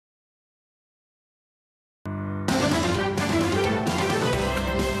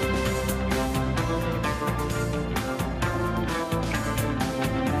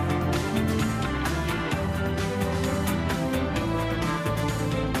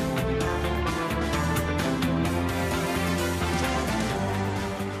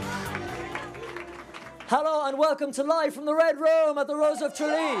welcome to Live from the Red Room at the Rose of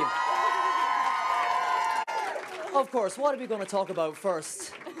Tralee. Of course, what are we going to talk about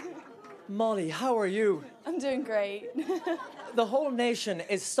first? Molly, how are you? I'm doing great. The whole nation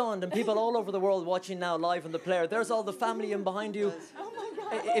is stunned and people all over the world watching now Live from the Player. There's all the family in behind you. Oh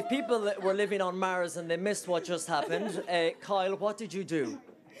my God. If people were living on Mars and they missed what just happened, Kyle, what did you do?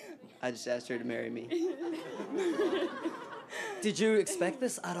 I just asked her to marry me. Did you expect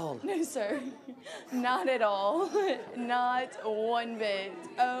this at all? No, sir. Not at all. Not one bit.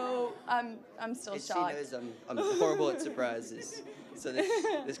 Oh, I'm still shocked. She knows I'm horrible at surprises. So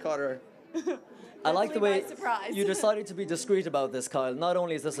this caught her. I like the way surprise. you decided to be discreet about this, Kyle. Not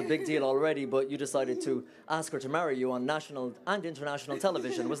only is this a big deal already, but you decided to ask her to marry you on national and international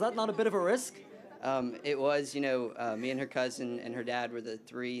television. Was that not a bit of a risk? It was, you know, me and her cousin and her dad were the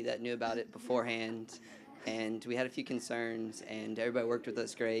three that knew about it beforehand. And we had a few concerns, and everybody worked with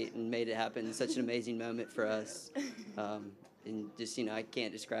us great and made it happen. Such an amazing moment for us. And just, you know, I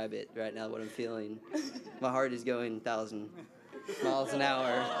can't describe it right now, what I'm feeling. My heart is going 1,000 miles an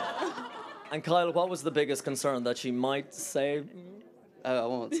hour. And Kyle, what was the biggest concern that she might say? Oh, I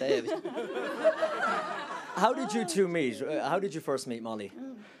won't say it. How did you two meet? How did you first meet Molly?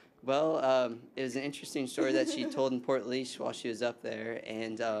 Well, it was an interesting story that she told in Port Leash while she was up there.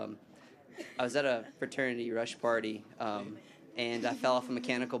 And I was at a fraternity rush party, and I fell off a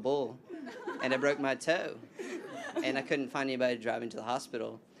mechanical bull, and I broke my toe. And I couldn't find anybody to drive me to the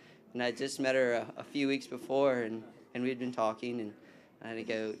hospital. And I just met her a few weeks before, and we'd been talking, and I had to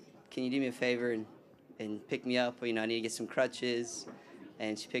go, can you do me a favor and pick me up? You know, I need to get some crutches.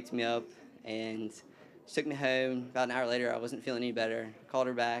 And she picked me up, and she took me home. About an hour later, I wasn't feeling any better. I called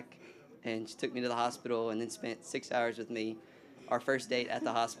her back, and she took me to the hospital and then spent 6 hours with me, our first date at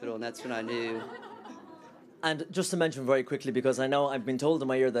the hospital, and that's when I knew. And just to mention very quickly, because I know I've been told in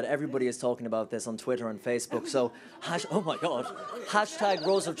my ear that everybody is talking about this on Twitter and Facebook, so, oh my God, hashtag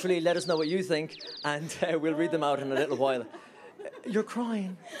Rose of Tralee, let us know what you think, and we'll read them out in a little while. You're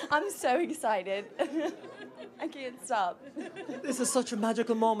crying. I'm so excited. I can't stop. This is such a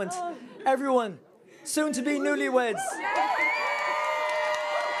magical moment. Everyone, soon to be newlyweds.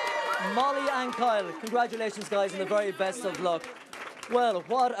 Molly and Kyle, congratulations guys and the very best of luck. Well,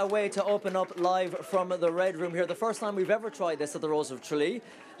 what a way to open up Live from the Red Room here. The first time we've ever tried this at the Rose of Tralee.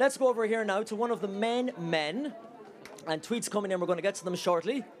 Let's go over here now to one of the main men. And tweets coming in, we're going to get to them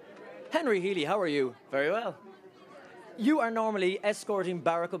shortly. Henry Healy, how are you? Very well. You are normally escorting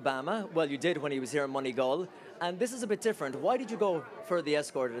Barack Obama. Well, you did when he was here in Moneygall. And this is a bit different. Why did you go for the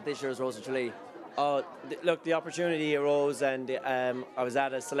escort at this year's Rose of Tralee? Look, the opportunity arose, and I was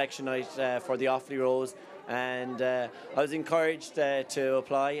at a selection night for the Offaly Rose, and I was encouraged to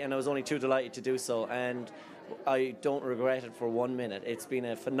apply, and I was only too delighted to do so, and I don't regret it for 1 minute. It's been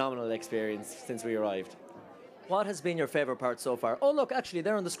a phenomenal experience since we arrived. What has been your favourite part so far? Oh, look, actually,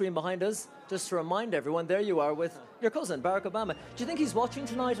 there on the screen behind us, just to remind everyone, there you are with your cousin, Barack Obama. Do you think he's watching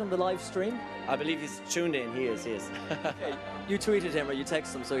tonight on the live stream? I believe he's tuned in. He is. You tweeted him or you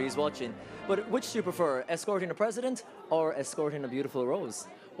texted him, so he's watching. But which do you prefer, escorting a president or escorting a beautiful rose?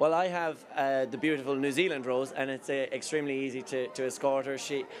 Well, I have the beautiful New Zealand Rose, and it's extremely easy to escort her.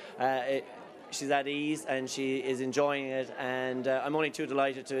 She's at ease and she is enjoying it, and I'm only too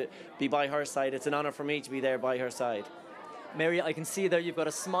delighted to be by her side. It's an honour for me to be there by her side. Mary, I can see there you've got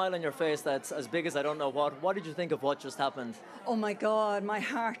a smile on your face that's as big as I don't know what. What did you think of what just happened? Oh my God, my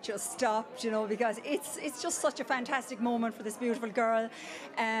heart just stopped, you know, because it's just such a fantastic moment for this beautiful girl.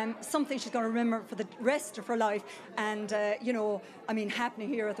 Something she's going to remember for the rest of her life. And, you know, I mean, happening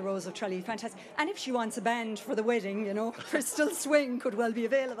here at the Rose of Tralee, fantastic. And if she wants a band for the wedding, you know, Crystal Swing could well be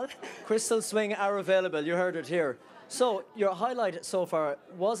available. Crystal Swing are available, you heard it here. So, your highlight so far,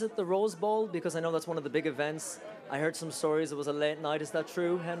 was it the Rose Bowl? Because I know that's one of the big events. I heard some stories it was a late night. Is that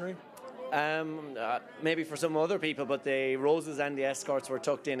true, Henry? Maybe for some other people, but the Roses and the Escorts were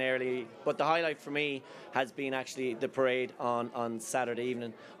tucked in early. But the highlight for me has been actually the parade on Saturday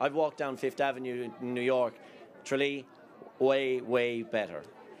evening. I've walked down Fifth Avenue in New York. Tralee, way, way better.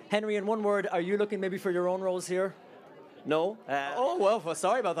 Henry, in one word, are you looking maybe for your own rose here? No. Oh, well,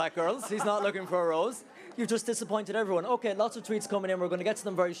 sorry about that, girls. He's not looking for a rose. You've just disappointed everyone. Okay, lots of tweets coming in. We're going to get to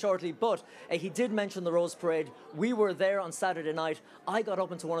them very shortly. But he did mention the Rose Parade. We were there on Saturday night. I got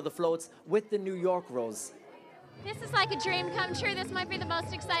up into one of the floats with the New York Rose. This is like a dream come true. This might be the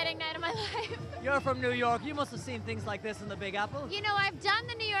most exciting night of my life. You're from New York. You must have seen things like this in the Big Apple. You know, I've done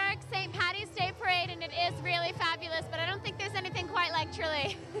the New York St. Patty's Day Parade, and it is really fabulous, but I don't think there's anything quite like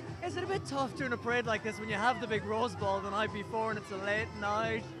Tralee. Is it a bit tough doing a parade like this when you have the big Rose Ball the night before and it's a late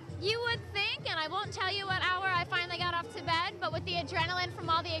night? You would think, and I won't tell you what hour I finally got off to bed, but with the adrenaline from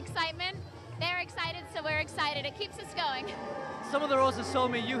all the excitement, They're excited, so we're excited. It keeps us going. Some of the roses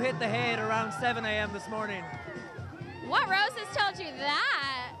told me you hit the hay at around 7 a.m. this morning. What roses told you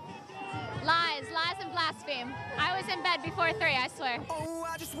that? Lies and blaspheme. I was in bed before 3, I swear. Oh,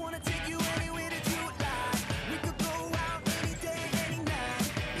 I just wanna take you anywhere that you would like. We could go out any day, any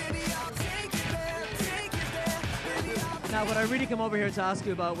night. Baby, I'll take you there, take you there. Baby, I'll Now, what I really came over here to ask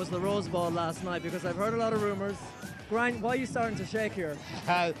you about was the Rose Ball last night, because I've heard a lot of rumours. Brian, why are you starting to shake here?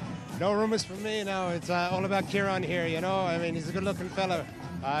 No rumours from me now. It's all about Kieran here, you know. I mean, he's a good-looking fella.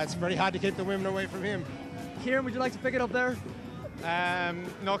 It's very hard to keep the women away from him. Kieran, would you like to pick it up there?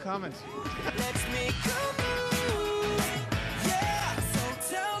 No comment. Let's make a move. Yeah,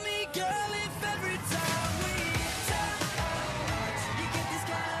 so tell me, girl, if every time we touch, you get this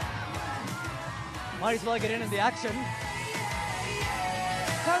kind Might as well get in the action.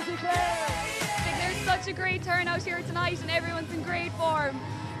 County Clare! I think there's such a great turnout here tonight and everyone's in great form.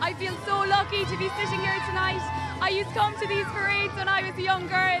 I feel so lucky to be sitting here tonight. I used to come to these parades when I was a young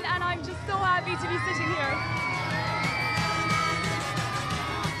girl and I'm just so happy to be sitting here.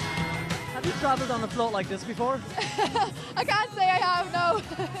 Have you travelled on a float like this before? I can't say I have, no.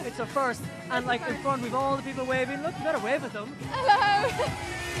 It's a first. And like in front, we've all the people waving. Look, you better wave at them. Hello.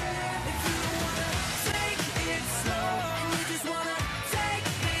 take it slow. We just wanna take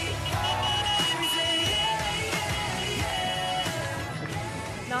me home.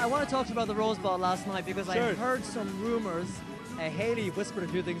 Now, I want to talk to you about the Rose Ball last night because I Sure. heard some rumours. Hayley whispered a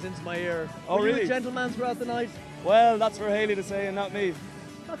few things into my ear. Oh, Were you really? a gentleman throughout the night? Well, that's for Hayley to say and not me.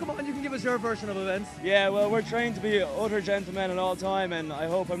 Oh, come on, you can give us your version of events. Yeah, well, we're trained to be utter gentlemen at all time, and I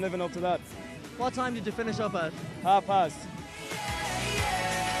hope I'm living up to that. What time did you finish up at? 5:30.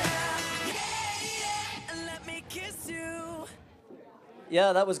 Let me kiss you.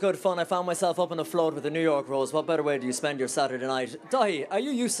 Yeah, that was good fun. I found myself up on the float with the New York Rose. What better way do you spend your Saturday night? Dahi, are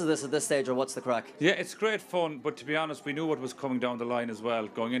you used to this at this stage, or what's the crack? Yeah, it's great fun, but to be honest, we knew what was coming down the line as well,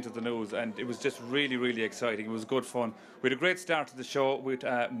 going into the news, and it was just really, really exciting. It was good fun. We had a great start to the show with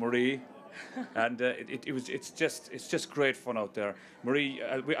Marie, and it's just great fun out there. Marie,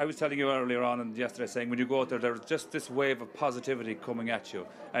 I was telling you earlier on and yesterday, saying when you go out there, there's just this wave of positivity coming at you,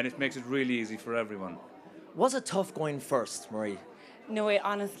 and it makes it really easy for everyone. Was it tough going first, Marie? No,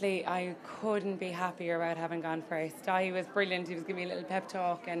 honestly, I couldn't be happier about having gone first. He was brilliant. He was giving me a little pep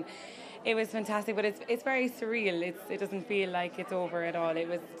talk, and it was fantastic. But it's very surreal. It doesn't feel like it's over at all. It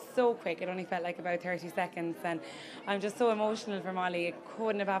was so quick. It only felt like about 30 seconds, and I'm just so emotional for Molly. It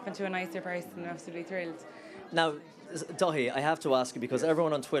couldn't have happened to a nicer person. I'm absolutely thrilled. Now, Dahi, I have to ask you because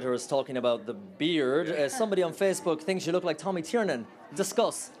everyone on Twitter is talking about the beard. Somebody on Facebook thinks you look like Tommy Tiernan.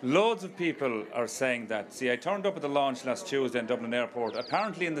 Discuss. Loads of people are saying that. See, I turned up at the launch last Tuesday in Dublin Airport,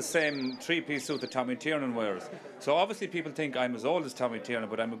 apparently in the same three-piece suit that Tommy Tiernan wears. So obviously people think I'm as old as Tommy Tiernan,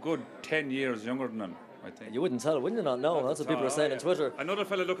 but I'm a good 10 years younger than him, I think. You wouldn't tell, wouldn't you not? No, that's what people are saying on Twitter. Another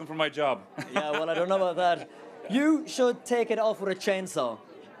fella looking for my job. Yeah, well, I don't know about that. You should take it off with a chainsaw.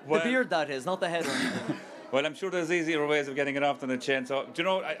 Well- The beard, that is, not the head. Well, I'm sure there's easier ways of getting it off than a chainsaw. Do you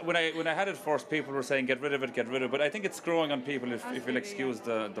know, when I had it first, people were saying, get rid of it, but I think it's growing on people, if you'll excuse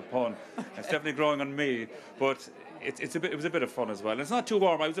the pun. It's definitely growing on me, but it was a bit of fun as well. It's not too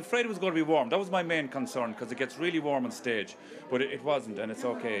warm. I was afraid it was going to be warm. That was my main concern, because it gets really warm on stage, but it wasn't, and it's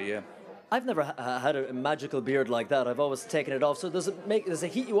okay, yeah. I've never had a magical beard like that. I've always taken it off. So does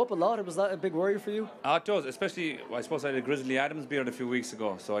it heat you up a lot? Was that a big worry for you? It does, especially, I suppose I had a Grizzly Adams beard a few weeks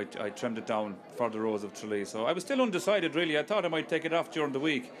ago, so I trimmed it down for the Rose of Tralee. So I was still undecided, really. I thought I might take it off during the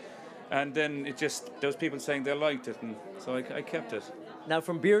week. And then there was people saying they liked it, and so I kept it. Now,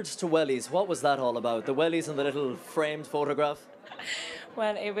 from beards to wellies, what was that all about? The wellies and the little framed photograph?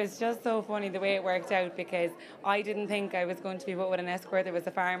 Well, it was just so funny the way it worked out, because I didn't think I was going to be put with an escort that was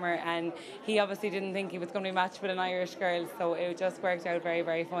a farmer, and he obviously didn't think he was going to be matched with an Irish girl, so it just worked out very,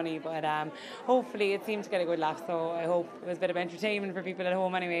 very funny. But hopefully it seemed to get a good laugh, so I hope it was a bit of entertainment for people at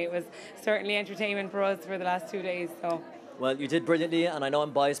home anyway. It was certainly entertainment for us for the last 2 days. So. Well, you did brilliantly, and I know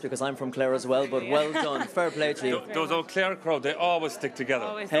I'm biased because I'm from Clare as well, but well done. Fair play to you. Those old Clare crowd, they always stick together.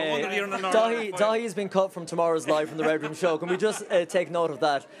 Hey, Dahi has been cut from tomorrow's Live from the Red Room Show. Can we just take note of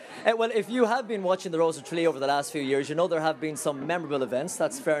that? Well, if you have been watching the Rose of Tralee over the last few years, you know there have been some memorable events.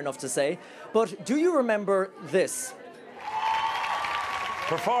 That's fair enough to say. But do you remember this?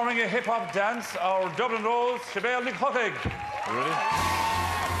 Performing a hip-hop dance, our Dublin Rose, Siobhan McHuckig. Ready?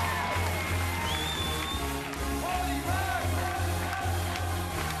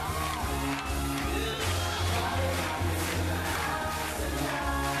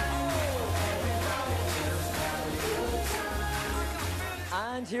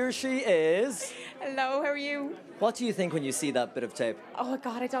 And here she is. Hello, how are you? What do you think when you see that bit of tape? Oh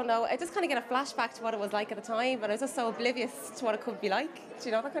God, I don't know. I just kind of get a flashback to what it was like at the time, but I was just so oblivious to what it could be like. Do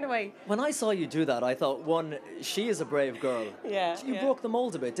you know that kind of way? When I saw you do that, I thought, one, she is a brave girl. Yeah. You broke the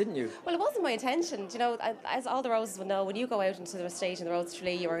mould a bit, didn't you? Well, it wasn't my intention. Do you know, as all the Roses will know, when you go out into the stage in the Rose of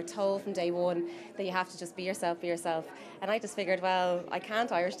Tralee, you are told from day one that you have to just be yourself, be yourself. And I just figured, well, I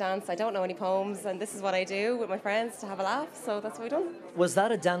can't Irish dance, I don't know any poems, and this is what I do with my friends to have a laugh, so that's what we done. Was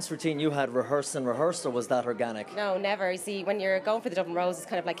that a dance routine you had rehearsed, or was that organic? No, never. You see, when you're going for the Dublin Rose, it's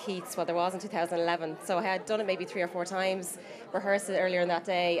kind of like heats. Well, there was in 2011. So I had done it maybe 3 or 4 times, rehearsed it earlier in that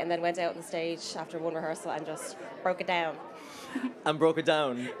day, and then went out on the stage after one rehearsal and just broke it down. And broke it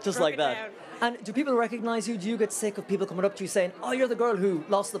down, just like that. Down. And do people recognise you? Do you get sick of people coming up to you saying, oh, you're the girl who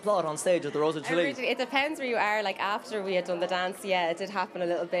lost the plot on stage at the Rose of Tralee? It depends where you are. Like, after we had done the dance, yeah, it did happen a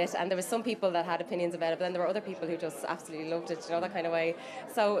little bit. And there was some people that had opinions about it, but then there were other people who just absolutely loved it, you know, that kind of way.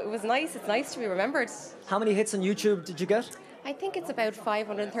 So it was nice. It's nice to be remembered. How many hits on YouTube did you get? I think it's about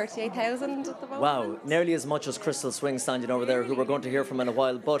 538,000 at the moment. Wow, nearly as much as Crystal Swing standing over there, who we're going to hear from in a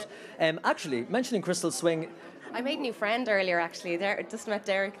while. But actually, mentioning Crystal Swing, I made a new friend earlier, actually. There, just met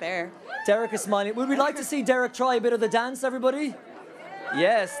Derek there. Derek is smiling. Would we like to see Derek try a bit of the dance, everybody?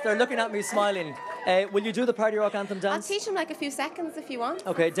 Yes, they're looking at me smiling. Will you do the Party Rock Anthem dance? I'll teach him like a few seconds if you want.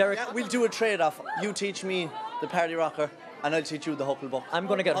 Okay, Derek. Yeah, we'll do a trade-off. You teach me the Party Rocker, and I'll teach you the Hucklebuck. I'm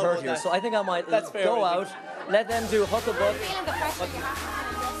going to get hurt here, so I think I might go out, let them do Hucklebuck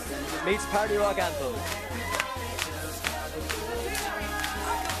meets Party Rock Anthem.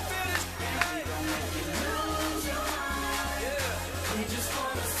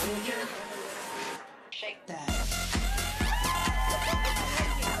 Shake that.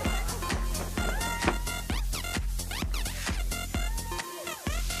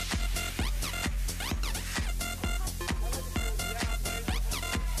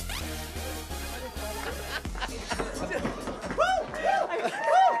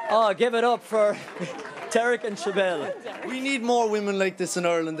 Oh, give it up for Derek and Siobhan. We need more women like this in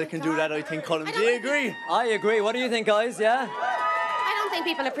Ireland that can do that, I think, Colm. Do you agree? I agree. What do you think, guys? Yeah? I don't think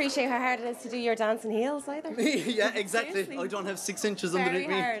people appreciate how hard it is to do your dance in heels either. Yeah, exactly. Seriously. I don't have 6 inches Very underneath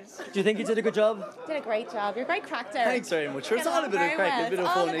me. hard. Do you think you did a good job? Did a great job. You're a great crack, Derek. Thanks very much. It's Get all a on bit of very crack, well. a bit of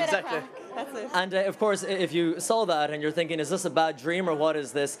It's all fun, a bit of exactly. crack. That's it. And of course, if you saw that and you're thinking, is this a bad dream or what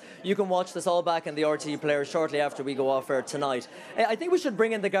is this? You can watch this all back in the RTÉ Player shortly after we go off air tonight. I think we should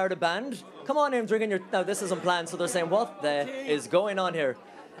bring in the Garda band. Come on in, drink in your... Now, this isn't planned, so they're saying, what the is going on here?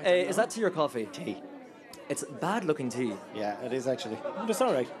 Is that tea or coffee? Tea. It's bad-looking tea. Yeah, it is actually. It's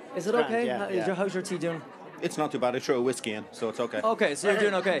all right. Is it Grand, okay? yeah, How's your tea doing? It's not too bad. I throw a whiskey in, so it's okay. Okay, so you're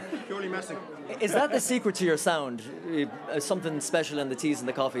doing okay. Purely messing. Is that the secret to your sound? Something special in the teas and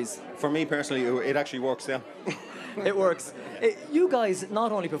the coffees? For me personally, it actually works, yeah. It works. You guys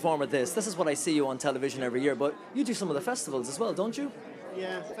not only perform at this is what I see you on television every year, but you do some of the festivals as well, don't you?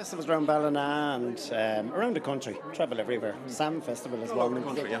 Yeah, festivals around Ballina and around the country. Travel everywhere. Sam Festival as well. All over the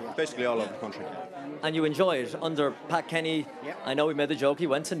country, yeah. Basically all over the country. And you enjoy it under Pat Kenny. Yeah. I know we made the joke. He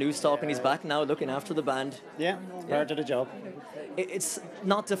went to Newstalk and he's back now looking after the band. Yeah, it's part of the job. It's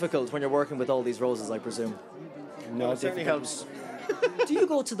not difficult when you're working with all these roses, I presume. No, it certainly helps. Do you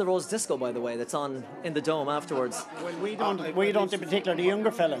go to the Rose Disco, by the way, that's on in the Dome afterwards? Well, we don't in particular. The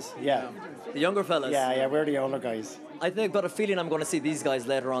younger fellas, yeah. The younger fellas? Yeah, we're the older guys. I think I've got a feeling I'm going to see these guys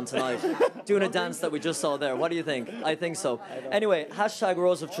later on tonight doing a dance that we just saw there. What do you think? I think so. Anyway, hashtag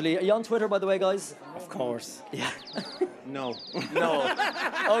Rose of Tralee. Are you on Twitter, by the way, guys? Of course. Yeah. No. No.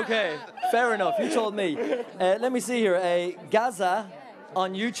 Okay, fair enough. You told me. Let me see here. Gaza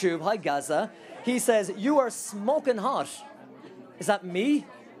on YouTube. Hi, Gaza. He says, you are smoking hot. Is that me?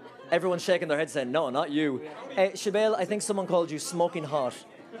 Everyone's shaking their head saying, no, not you. Siobhan, I think someone called you smoking hot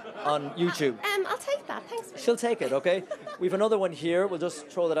on YouTube. I'll take that. Thanks. She'll take it, okay? We've another one here. We'll just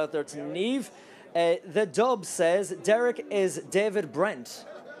throw that out there to Niamh. The Dub says, Derek is David Brent.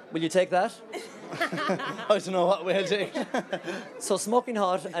 Will you take that? I don't know what way to take. So Smoking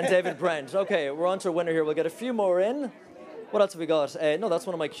Hot and David Brent. Okay, we're on to a winner here. We'll get a few more in. What else have we got? No, that's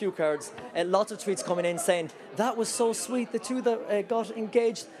one of my cue cards. Lots of tweets coming in saying, that was so sweet, the two that got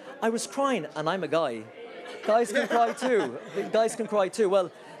engaged. I was crying, and I'm a guy. Guys can cry too. Guys can cry too.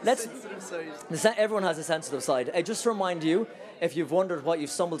 Well, everyone has a sensitive side. Just to remind you, if you've wondered what you've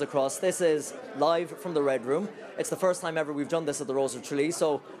stumbled across, this is live from the Red Room. It's the first time ever we've done this at the Rose of Tralee.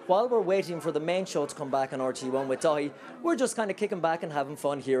 So while we're waiting for the main show to come back on RT1 with Dahi, we're just kind of kicking back and having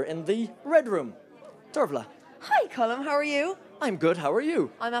fun here in the Red Room. Dervla. Hi, Colm. How are you? I'm good, how are you?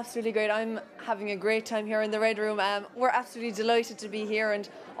 I'm absolutely great. I'm having a great time here in the Red Room. We're absolutely delighted to be here and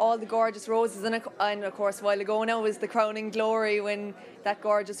all the gorgeous roses. And of course, a while ago now was the crowning glory when that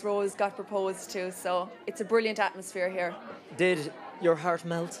gorgeous rose got proposed to. So it's a brilliant atmosphere here. Did your heart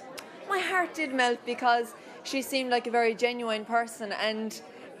melt? My heart did melt because she seemed like a very genuine person, and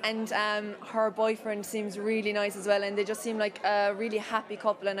her boyfriend seems really nice as well, and they just seem like a really happy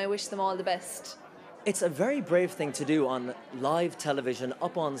couple, and I wish them all the best. It's a very brave thing to do on live television,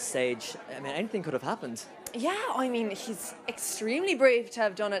 up on stage. I mean, anything could have happened. Yeah, I mean, he's extremely brave to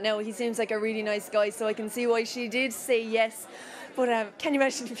have done it now. He seems like a really nice guy, so I can see why she did say yes. But can you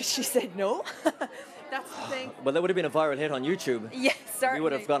imagine if she said no? That's the thing. Well, that would have been a viral hit on YouTube. Yes, certainly. We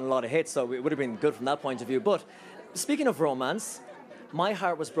would have gotten a lot of hits, so it would have been good from that point of view. But speaking of romance, my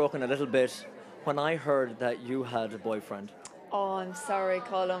heart was broken a little bit when I heard that you had a boyfriend. Oh, I'm sorry,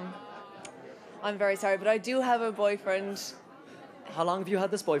 Colm. I'm very sorry, but I do have a boyfriend. How long have you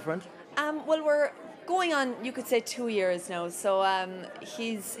had this boyfriend? Well, we're going on, you could say, 2 years now. So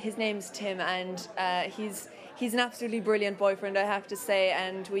his name's Tim, and he's an absolutely brilliant boyfriend, I have to say,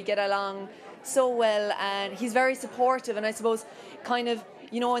 and we get along so well, and he's very supportive, and I suppose kind of,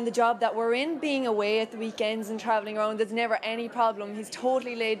 you know, in the job that we're in, being away at the weekends and travelling around, there's never any problem. He's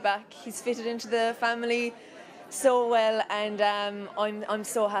totally laid back. He's fitted into the family so well, and I'm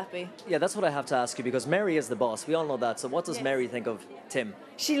so happy. Yeah, that's what I have to ask you, because Mary is the boss. We all know that. So what does Yes. Mary think of Tim?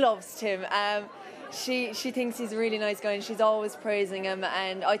 She loves Tim. She thinks he's a really nice guy, and she's always praising him,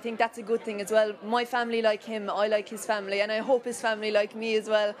 and I think that's a good thing as well. My family like him, I like his family, and I hope his family like me as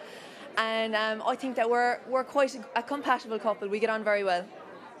well. And I think that we're quite a compatible couple. We get on very well.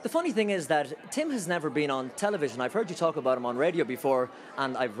 The funny thing is that Tim has never been on television. I've heard you talk about him on radio before,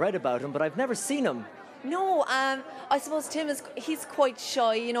 and I've read about him, but I've never seen him. No, I suppose he's quite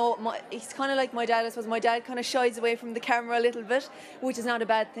shy, you know, he's kind of like my dad, I suppose. My dad kind of shies away from the camera a little bit, which is not a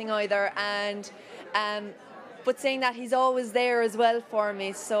bad thing either, and but saying that, he's always there as well for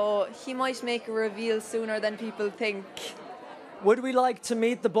me, so he might make a reveal sooner than people think. Would we like to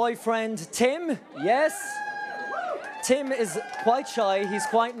meet the boyfriend, Tim? Yes? Tim is quite shy, he's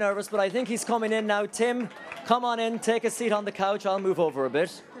quite nervous, but I think he's coming in now. Tim, come on in, take a seat on the couch. I'll move over a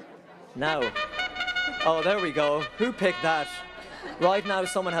bit. Now. Oh, there we go. Who picked that? Right now,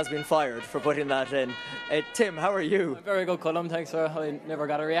 someone has been fired for putting that in. Tim, how are you? I'm very good, Colm. Thanks, sir. I never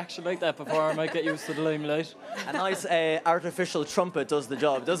got a reaction like that before. I might get used to the limelight. A nice artificial trumpet does the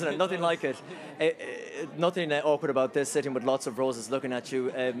job, doesn't it? Nothing like it. Nothing awkward about this, sitting with lots of roses looking at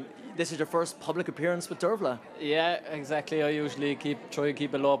you. This is your first public appearance with Dervla. Yeah, exactly. I usually try to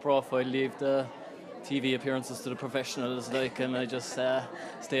keep a low profile, leave the TV appearances to the professionals, and I just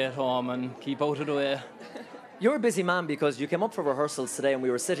stay at home and keep out of the way. You're a busy man because you came up for rehearsals today and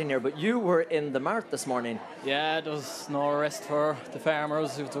we were sitting here, but you were in the mart this morning. Yeah, there's no rest for the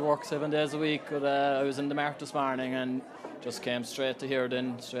farmers who have to work 7 days a week, but I was in the mart this morning and just came straight to here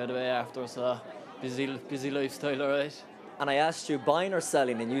then, straight away after, so busy lifestyle, alright. And I asked you buying or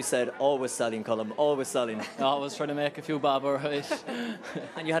selling, and you said always selling, Colm, always selling. Always trying to make a few bob, alright.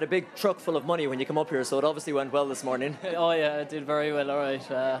 And you had a big truck full of money when you come up here, so it obviously went well this morning. Oh yeah, it did very well,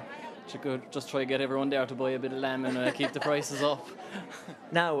 alright. You could just try to get everyone there to buy a bit of lamb and keep the prices up.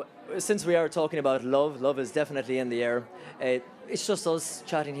 Now, since we are talking about love is definitely in the air. It's just us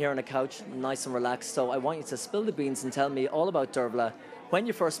chatting here on a couch, nice and relaxed. So I want you to spill the beans and tell me all about Dervla, when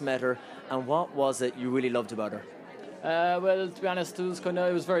you first met her, and what was it you really loved about her? Well, to be honest,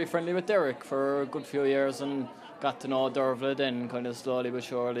 I was very friendly with Derek for a good few years and got to know Dervla then, kind of slowly but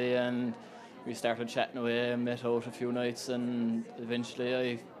surely, and we started chatting away and met out a few nights, and eventually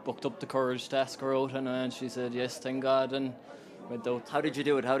I booked up the courage to ask her out, and she said yes, thank God, and went out. How did you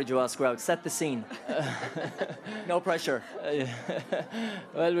do it? How did you ask her out? Set the scene. No pressure.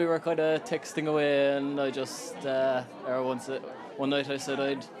 Well, we were kind of texting away, and I just, one night I said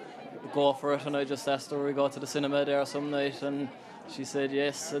I'd go for it, and I just asked her we go to the cinema there some night, and she said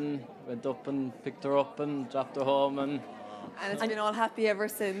yes, and went up and picked her up and dropped her home, and it's been all happy ever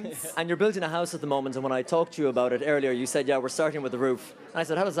since. And you're building a house at the moment, and when I talked to you about it earlier, you said, yeah, we're starting with the roof. And I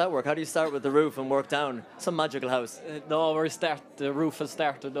said, how does that work? How do you start with the roof and work down? Some magical house. No, the roof has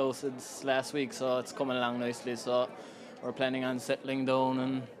started though since last week, so it's coming along nicely. So we're planning on settling down,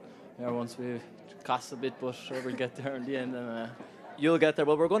 and once we cost a bit, but we'll get there in the end. And you'll get there.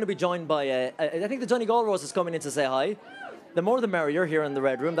 Well, we're going to be joined by, I think the Donegal Rose is coming in to say hi. The more the merrier here in the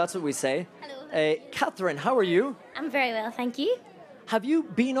Red Room, that's what we say. Hello. Catherine, how are you? I'm very well, thank you. Have you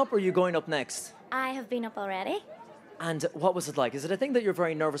been up or are you going up next? I have been up already. And what was it like? Is it a thing that you're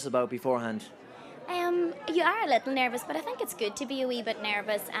very nervous about beforehand? You are a little nervous, but I think it's good to be a wee bit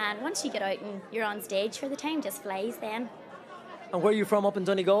nervous, and once you get out and you're on stage, for the time just flies then. And where are you from up in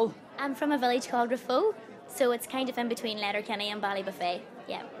Donegal? I'm from a village called Rafo, so it's kind of in between Letterkenny and Ballybuffet.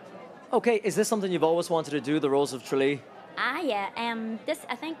 Yeah. Okay, is this something you've always wanted to do, the Rose of Tralee? Yeah. This,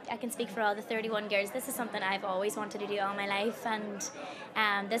 I think I can speak for all the 31 girls. This is something I've always wanted to do all my life,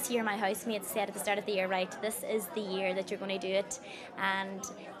 and this year my housemates said at the start of the year, right, this is the year that you're going to do it. And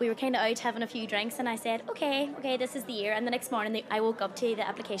we were kind of out having a few drinks, and I said, okay, this is the year. And the next morning I woke up to the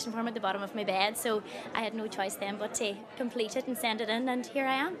application form at the bottom of my bed, so I had no choice then but to complete it and send it in, and here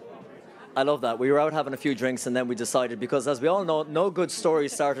I am. I love that. We were out having a few drinks and then we decided, because as we all know, no good story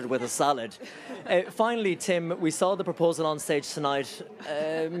started with a salad. Finally, Tim, we saw the proposal on stage tonight.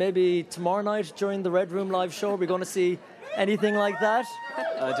 Maybe tomorrow night during the Red Room live show, are we going to see anything like that?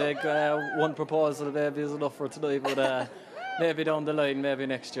 I think one proposal maybe is enough for tonight, but maybe down the line, maybe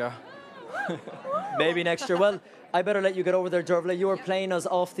next year. Maybe next year. Well, I better let you get over there, Dervla. You are playing us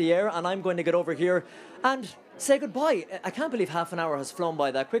off the air, and I'm going to get over here and say goodbye. I can't believe half an hour has flown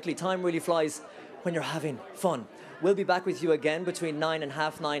by that quickly. Time really flies when you're having fun. We'll be back with you again between 9 and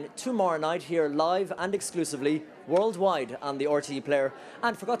half 9 tomorrow night here live and exclusively worldwide on the RTÉ Player.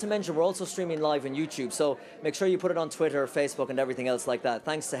 And forgot to mention, we're also streaming live on YouTube, so make sure you put it on Twitter, Facebook and everything else like that.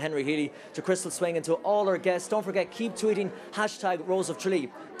 Thanks to Henry Healy, to Crystal Swing and to all our guests. Don't forget, keep tweeting #Rose of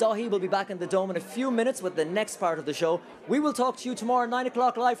Tralee. Dahi will be back in the Dome in a few minutes with the next part of the show. We will talk to you tomorrow 9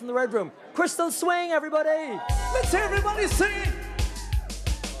 o'clock live from the Red Room. Crystal Swing, everybody! Let's everybody sing.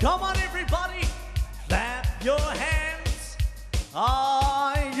 Come on, everybody. Clap your hands.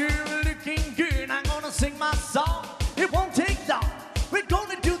 Are you looking good? I'm gonna sing my song. It won't take long. We're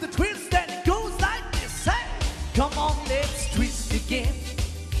gonna do the twist and it goes like this. Hey, come on, let's twist again,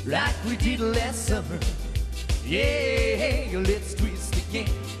 like we did last summer. Yeah, let's twist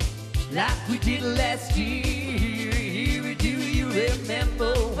again, like we did last year. Do you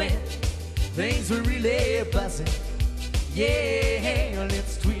remember when things were really buzzing? Yeah,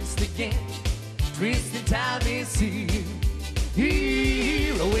 let's twist again. Twisting time is here.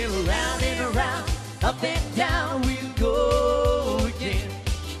 Here, we're around and around, up and down we'll go again.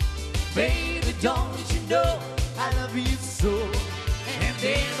 Baby, don't you know I love you so? And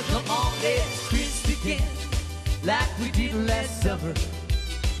then come on, let's twist again, like we did last summer.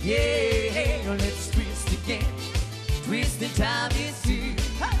 Yeah, let's twist again. Twisting time is here.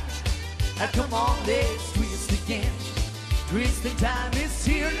 Hey. Come on, let's twist again. Twisting time is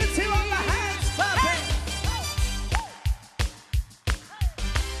here. Let's hear all the hands clapping.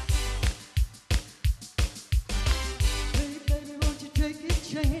 Hey, baby, won't you take a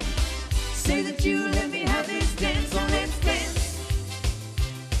chance? Say that you let me have this dance. Oh, let's dance.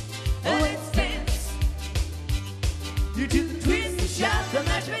 Oh, let's dance. You do the twist, the shot, the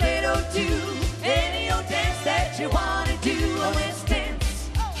mashed potato too. Any old dance that you wanna do. Oh, let's dance.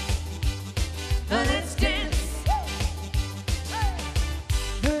 Oh, let's dance.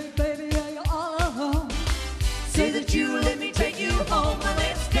 Say that you let me take you home. Well,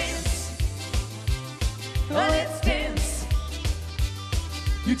 let's dance. Well, let's dance.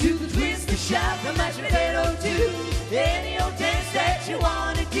 You do the twist, the shot, the mashed potato too. Any old dance that you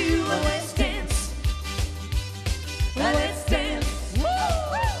wanna do. Well, let's dance. Well, let's dance. Woo!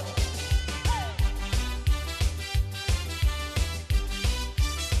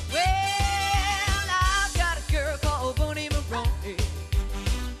 Well, I've got a girl called Bonnie Maroney.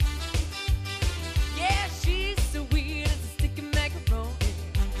 Yeah, she's so weird as a stick of macaroni.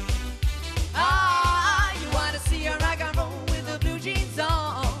 Ah, you wanna see her rock and roll with the blue jeans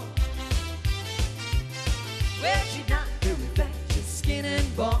on? Well, she's not very fat, just skin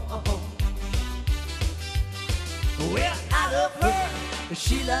and bone. Well, I love her,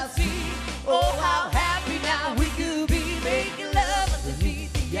 she loves me. Oh, how happy now we could be making love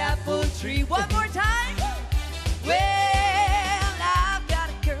underneath the apple tree. One more